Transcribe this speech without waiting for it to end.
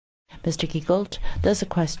Mr. GIEGOLD, there's a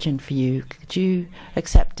question for you. Could you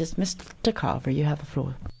accept this? Mr. Carver, you have the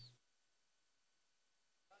floor.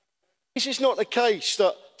 This is not the case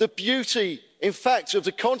that the beauty, in fact, of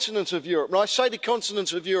the continent of Europe, and I say the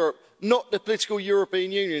continent of Europe, not the political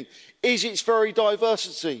European Union, is its very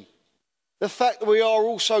diversity. The fact that we are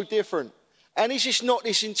all so different. And is this not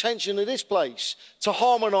this intention of this place to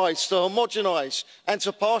harmonise, to homogenise and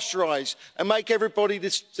to pasteurise and make everybody the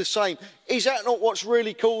same? Is that not what's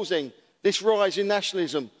really causing this rise in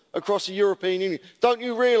nationalism across the European Union? Don't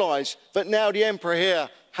you realise that now the emperor here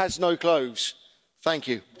has no clothes? Thank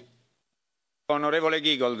you. Honourable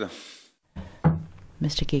GIEGOLD.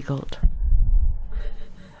 Mr. GIEGOLD.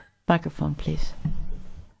 Microphone, please.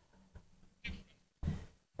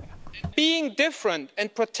 Being different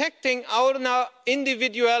and protecting our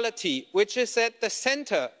individuality, which is at the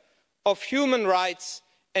centre of human rights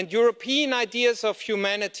and European ideas of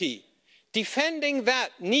humanity, defending that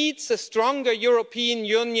needs a stronger European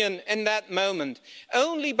Union in that moment.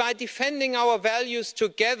 Only by defending our values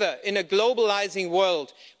together in a globalising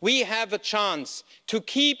world, we have a chance to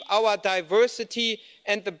keep our diversity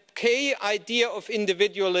and the key idea of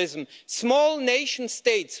individualism. Small nation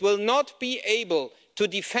states will not be able to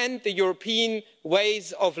defend the European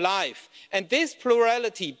ways of life. And this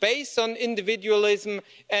plurality based on individualism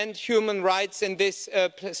and human rights in this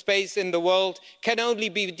space in the world can only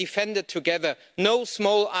be defended together. No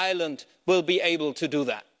small island will be able to do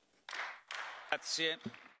that. Grazie.